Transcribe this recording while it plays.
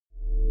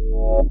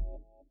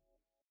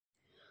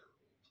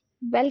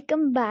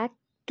Welcome back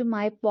to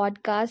my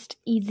podcast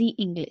Easy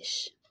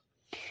English.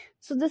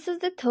 So, this is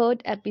the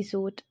third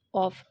episode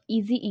of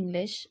Easy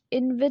English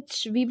in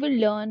which we will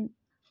learn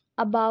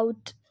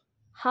about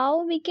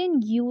how we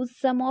can use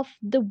some of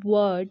the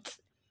words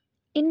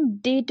in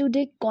day to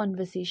day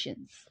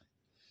conversations.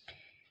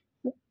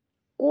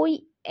 कोई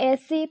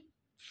ऐसे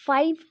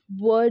 5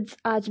 words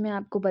आज मैं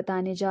आपको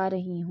बताने जा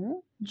रही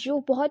हूँ जो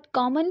बहुत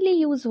कॉमनली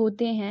यूज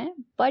होते हैं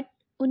बट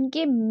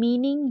उनके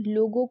मीनिंग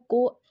लोगों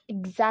को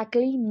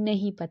एग्जैक्टली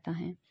नहीं पता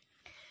है.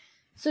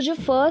 सो जो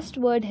फर्स्ट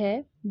वर्ड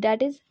है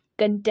that is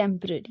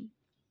contemporary.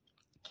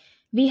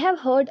 We have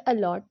heard a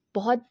lot,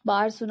 बहुत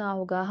बार सुना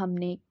होगा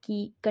हमने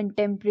कि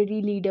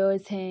कंटेम्पररी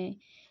लीडर्स हैं,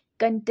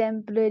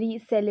 कंटेम्पररी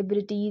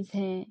सेलिब्रिटीज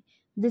हैं.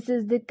 This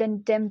is the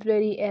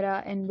contemporary era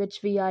in which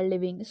we are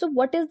living. So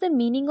what is the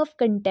meaning of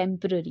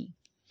contemporary?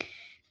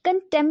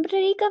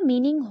 Contemporary का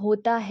meaning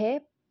होता है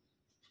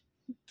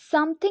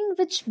something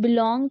which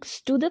belongs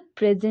to the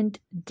present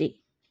day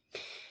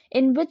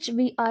in which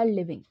we are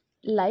living.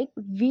 Like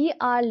we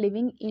are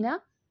living in a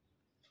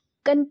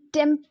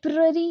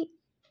contemporary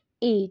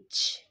age.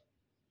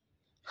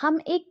 हम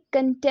एक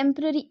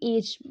contemporary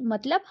age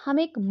मतलब हम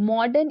एक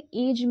modern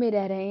age में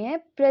रह रहे हैं,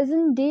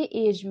 present day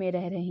age में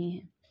रह रहे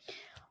हैं.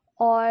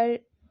 और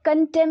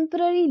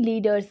कंटेम्प्ररी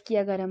लीडर्स की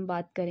अगर हम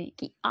बात करें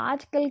कि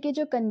आजकल के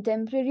जो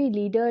कंटेम्प्ररी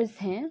लीडर्स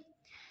हैं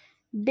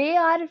they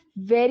are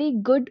very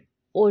good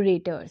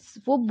orators.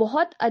 वो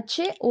बहुत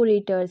अच्छे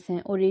ओरेटर्स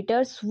हैं.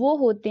 ओरेटर्स वो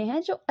होते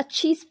हैं जो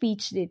अच्छी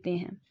स्पीच देते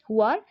हैं,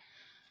 who are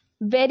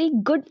very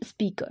good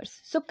speakers.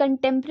 So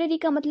contemporary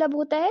का मतलब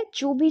होता है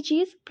जो भी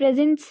चीज़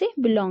प्रेजेंट से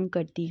बिलोंग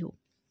करती हो.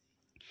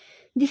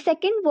 द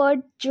सेकेंड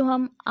वर्ड जो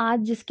हम आज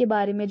जिसके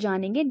बारे में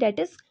जानेंगे दैट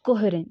इज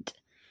कोहेरेंट.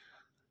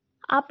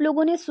 आप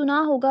लोगों ने सुना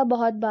होगा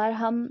बहुत बार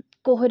हम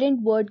कोहेरेंट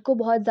वर्ड को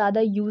बहुत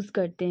ज़्यादा यूज़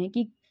करते हैं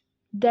कि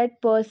that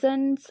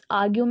persons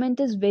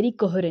argument is very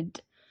coherent.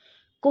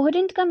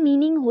 Coherent का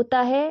मीनिंग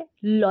होता है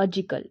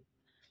लॉजिकल.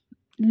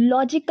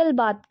 लॉजिकल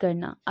बात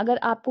करना. अगर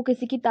आपको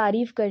किसी की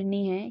तारीफ़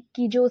करनी है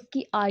कि जो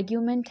उसकी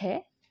आर्ग्यूमेंट है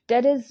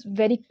दैट इज़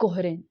वेरी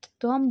कोहेरेंट,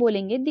 तो हम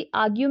बोलेंगे the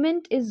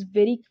argument is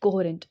very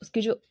coherent.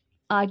 उसकी जो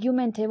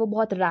आर्ग्यूमेंट है वो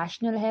बहुत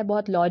रैशनल है,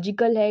 बहुत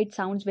लॉजिकल है, इट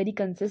साउंड्स वेरी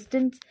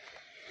कंसिस्टेंट.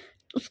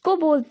 उसको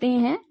बोलते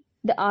हैं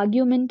the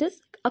argument is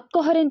a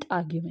coherent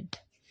argument.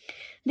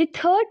 The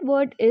third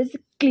word is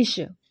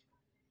cliché.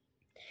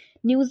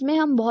 News में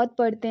हम बहुत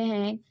पढ़ते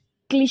हैं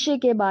क्लिशे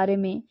के बारे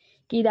में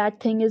कि that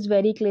thing is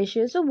very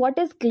cliché. So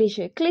what is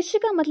cliché? Cliché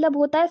का मतलब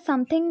होता है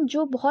something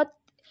जो बहुत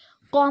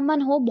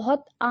कॉमन हो,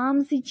 बहुत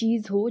आम सी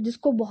चीज़ हो,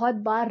 जिसको बहुत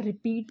बार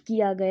रिपीट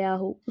किया गया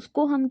हो,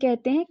 उसको हम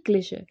कहते हैं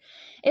cliché.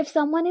 If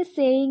someone is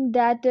saying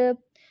that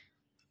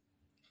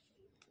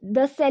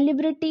the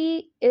celebrity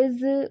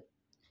is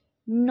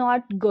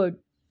not good,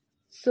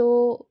 so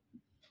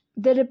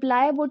the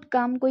reply would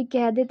come. कोई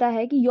कह देता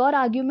है कि your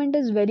argument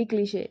is very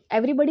cliché,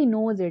 everybody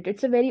knows it,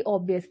 it's a very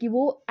obvious कि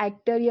वो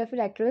एक्टर या फिर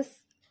एक्ट्रेस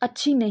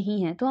अच्छी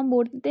नहीं है. तो हम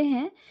बोलते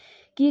हैं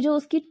कि जो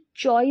उसकी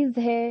चॉइस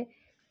है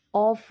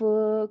ऑफ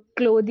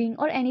क्लोथिंग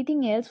और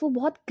एनीथिंग एल्स वो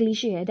बहुत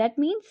क्लिशे है. दैट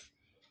मीन्स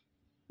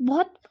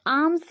बहुत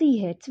आम सी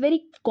है, it's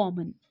very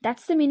common.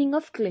 That's the meaning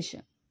of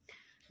cliché.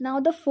 Now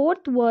the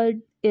fourth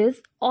word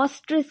is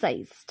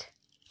ऑस्ट्रेसाइज्ड.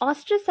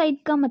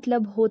 ऑस्ट्रेसाइज्ड का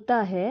मतलब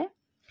होता है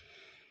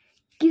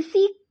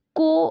किसी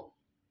को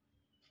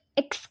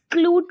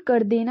एक्सक्लूड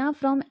कर देना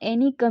फ्रॉम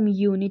एनी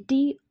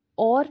कम्युनिटी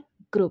और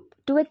group.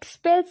 To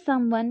expel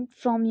someone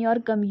from your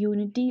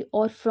community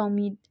और फ्रॉम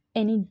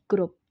एनी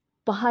ग्रुप,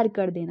 बाहर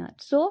कर देना.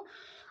 सो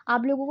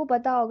आप लोगों को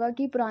पता होगा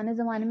कि पुराने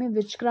ज़माने में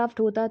विचक्राफ्ट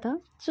होता था.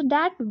 सो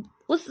दैट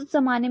उस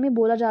ज़माने में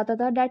बोला जाता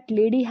था दैट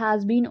लेडी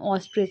हैज़ बीन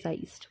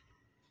ऑस्ट्रेसाइज्ड.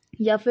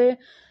 या फिर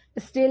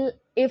स्टिल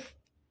इफ़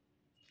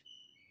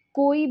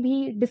कोई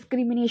भी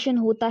डिस्क्रिमिनेशन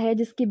होता है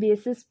जिसके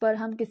बेसिस पर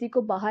हम किसी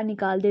को बाहर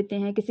निकाल देते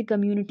हैं किसी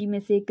कम्युनिटी में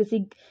से, किसी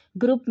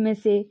ग्रुप में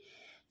से,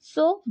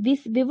 so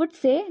we would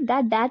say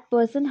that that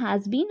person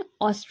has been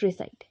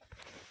ostracised.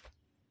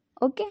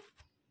 Okay,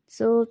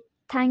 so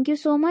thank you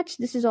so much.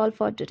 This is all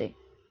for today.